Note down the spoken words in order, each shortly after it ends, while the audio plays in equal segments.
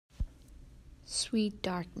Sweet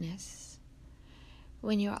darkness.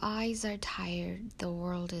 When your eyes are tired, the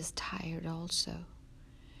world is tired also.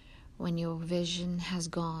 When your vision has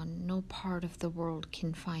gone, no part of the world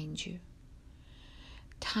can find you.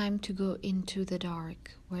 Time to go into the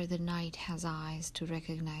dark, where the night has eyes to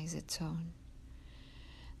recognize its own.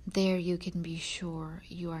 There you can be sure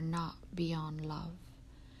you are not beyond love.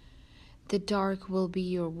 The dark will be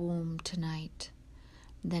your womb tonight.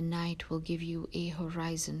 The night will give you a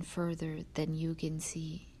horizon further than you can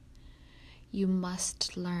see. You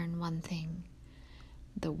must learn one thing.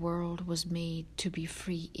 The world was made to be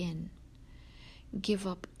free in. Give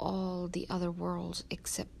up all the other worlds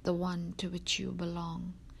except the one to which you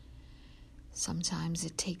belong. Sometimes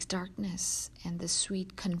it takes darkness and the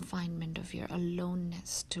sweet confinement of your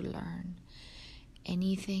aloneness to learn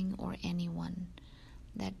anything or anyone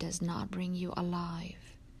that does not bring you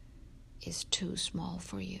alive is too small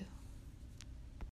for you.